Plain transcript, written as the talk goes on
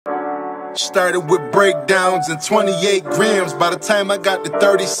Started with breakdowns and 28 grams. By the time I got to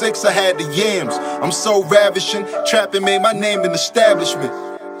 36, I had the yams. I'm so ravishing, trapping made my name an establishment.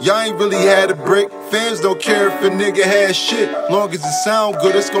 Y'all ain't really had a brick. Fans don't care if a nigga has shit. Long as it sound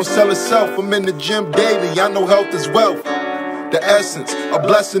good, it's gon' sell itself. I'm in the gym daily, I know health is wealth. The essence, a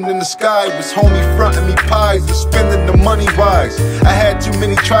blessing in the sky was homie fronting me pies and spending the money wise. I had too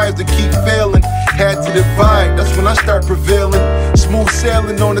many tries to keep failing, had to divide, that's when I start prevailing. Smooth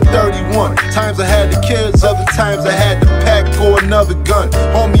sailing on the 31. Times I had the kids, other times I had to pack or another gun.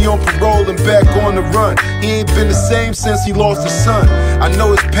 Homie on parole and back on the run. He ain't been the same since he lost his son. I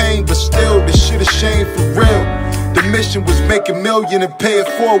know it's pain, but still, this shit is shame for real. The mission was make a million and pay it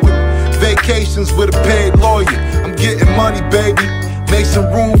forward. Vacations with a paid lawyer. I'm getting money, baby. Make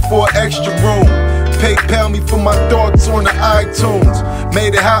some room for extra room. PayPal me for my thoughts on the iTunes.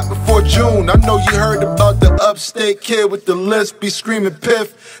 Made it hot before June. I know you heard about the upstate kid with the list, be screaming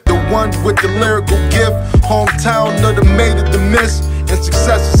piff. The one with the lyrical gift. Hometown of the Maid of the miss. And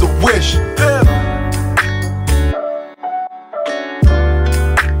success is a wish.